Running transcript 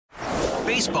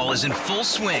Baseball is in full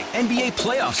swing. NBA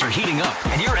playoffs are heating up,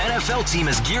 and your NFL team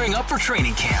is gearing up for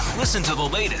training camp. Listen to the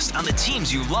latest on the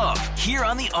teams you love here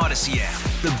on the Odyssey app.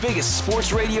 The biggest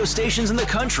sports radio stations in the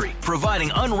country,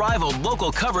 providing unrivaled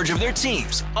local coverage of their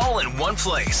teams, all in one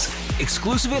place.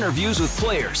 Exclusive interviews with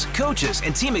players, coaches,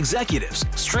 and team executives,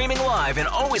 streaming live and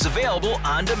always available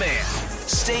on demand.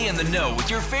 Stay in the know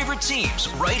with your favorite teams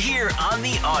right here on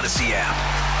the Odyssey app.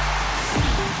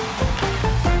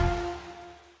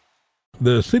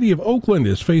 The city of Oakland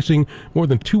is facing more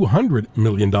than $200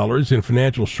 million in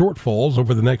financial shortfalls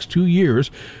over the next 2 years.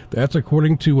 That's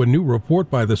according to a new report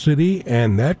by the city,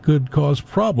 and that could cause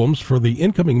problems for the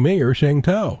incoming mayor, Sheng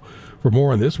Thao. For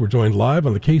more on this, we're joined live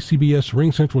on the KCBS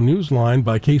Ring Central Newsline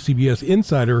by KCBS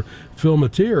insider Phil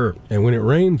Matier. And when it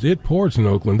rains, it pours in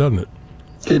Oakland, doesn't it?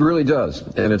 It really does,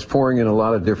 and it's pouring in a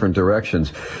lot of different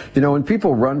directions. You know, when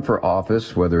people run for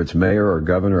office, whether it's mayor or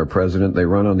governor or president, they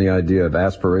run on the idea of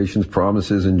aspirations,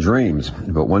 promises, and dreams.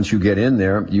 But once you get in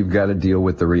there, you've got to deal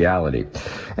with the reality.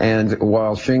 And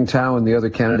while Sheng Thao and the other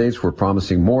candidates were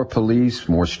promising more police,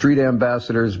 more street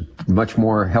ambassadors, much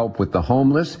more help with the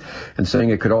homeless, and saying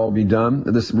it could all be done,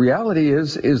 this reality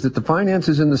is that the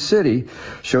finances in the city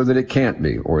show that it can't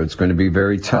be, or it's going to be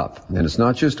very tough. And it's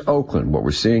not just Oakland. What we're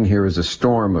seeing here is a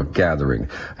storm of gathering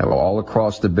all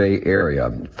across the Bay Area.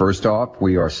 First off,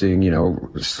 we are seeing,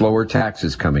 slower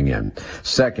taxes coming in.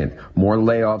 Second, more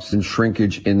layoffs and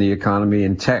shrinkage in the economy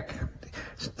and tech.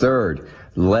 Third,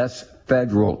 less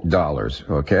federal dollars,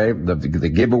 okay? The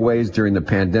giveaways during the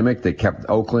pandemic that kept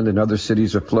Oakland and other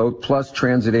cities afloat, plus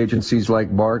transit agencies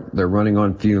like BART, they're running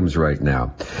on fumes right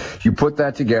now. You put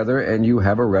that together and you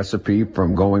have a recipe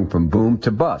from going from boom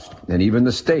to bust. And even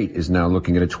the state is now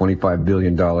looking at a $25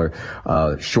 billion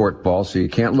shortfall, so you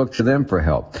can't look to them for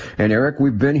help. And Eric,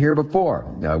 we've been here before.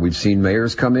 We've seen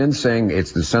mayors come in saying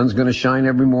the sun's going to shine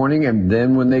every morning, and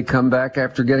then when they come back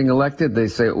after getting elected, they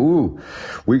say, ooh,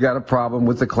 we got a problem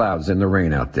with the clouds and the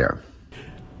rain out there.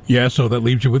 Yeah, so that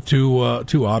leaves you with two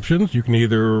options. You can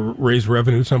either raise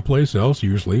revenue someplace else,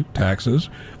 usually taxes,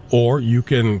 or you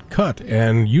can cut.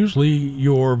 And usually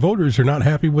your voters are not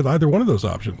happy with either one of those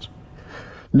options.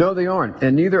 No, they aren't,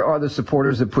 and neither are the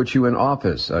supporters that put you in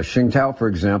office. Sheng Thao, for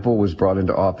example, was brought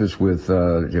into office with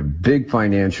big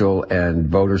financial and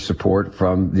voter support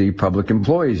from the public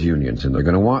employees unions, and they're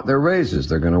going to want their raises.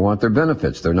 They're going to want their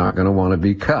benefits. They're not going to want to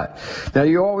be cut. Now,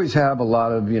 you always have a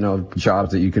lot of,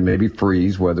 jobs that you can maybe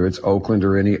freeze, whether it's Oakland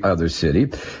or any other city.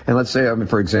 And let's say,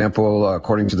 for example,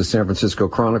 according to the San Francisco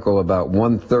Chronicle, about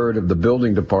 1/3 of the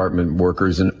building department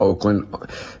workers in Oakland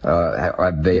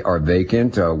are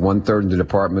vacant, 1/3 in the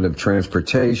Department of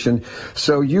Transportation.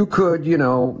 So you could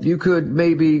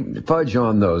maybe fudge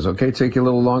on those, okay? Take you a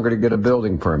little longer to get a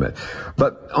building permit.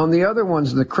 But on the other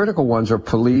ones, the critical ones are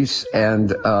police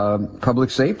and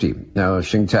public safety. Now,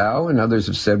 Sheng Thao and others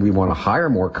have said we want to hire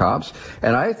more cops.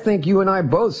 And I think you and I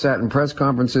both sat in press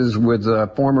conferences with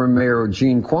former Mayor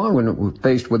Jean Quan when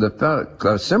faced with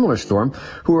a similar storm,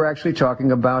 who were actually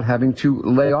talking about having to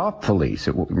lay off police.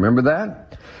 Remember that?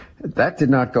 That did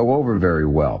not go over very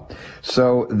well.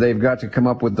 So they've got to come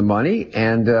up with the money.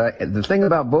 And the thing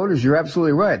about voters, you're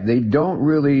absolutely right. They don't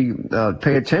really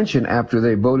pay attention after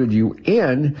they voted you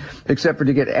in, except for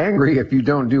to get angry if you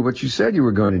don't do what you said you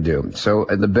were going to do. So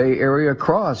the Bay Area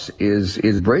Cross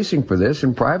is bracing for this.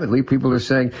 And privately, people are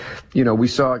saying, we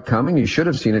saw it coming. You should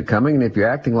have seen it coming. And if you're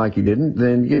acting like you didn't,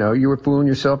 then, you were fooling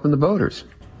yourself and the voters.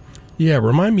 Yeah,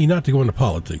 remind me not to go into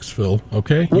politics, Phil,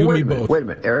 okay? Well, wait a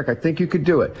minute, Eric. I think you could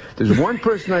do it. There's one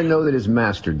person I know that has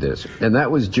mastered this, and that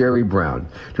was Jerry Brown. Do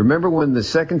you remember when the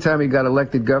second time he got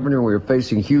elected governor, we were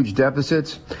facing huge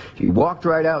deficits? He walked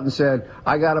right out and said,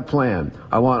 I got a plan.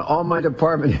 I want all my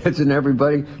department heads and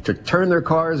everybody to turn their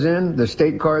cars in, the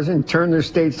state cars in, turn their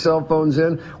state cell phones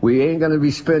in. We ain't going to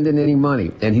be spending any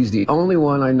money. And he's the only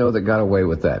one I know that got away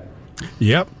with that.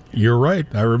 Yep. You're right.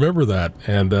 I remember that.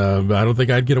 And I don't think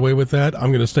I'd get away with that.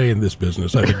 I'm going to stay in this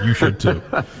business. I think you should, too.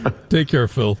 Take care,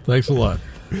 Phil. Thanks a lot.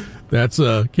 That's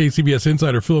KCBS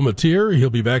insider Phil Matier. He'll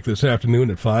be back this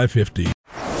afternoon at 5:50.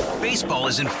 Baseball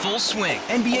is in full swing.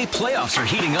 NBA playoffs are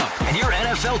heating up, and your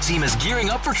NFL team is gearing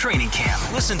up for training camp.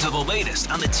 Listen to the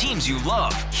latest on the teams you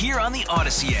love here on the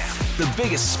Odyssey app. The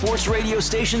biggest sports radio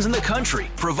stations in the country,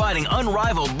 providing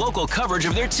unrivaled local coverage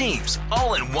of their teams,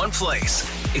 all in one place.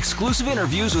 Exclusive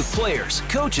interviews with players,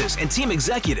 coaches, and team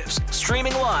executives,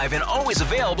 streaming live and always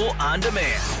available on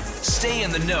demand. Stay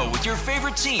in the know with your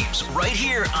favorite teams right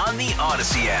here on the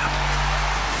Odyssey app.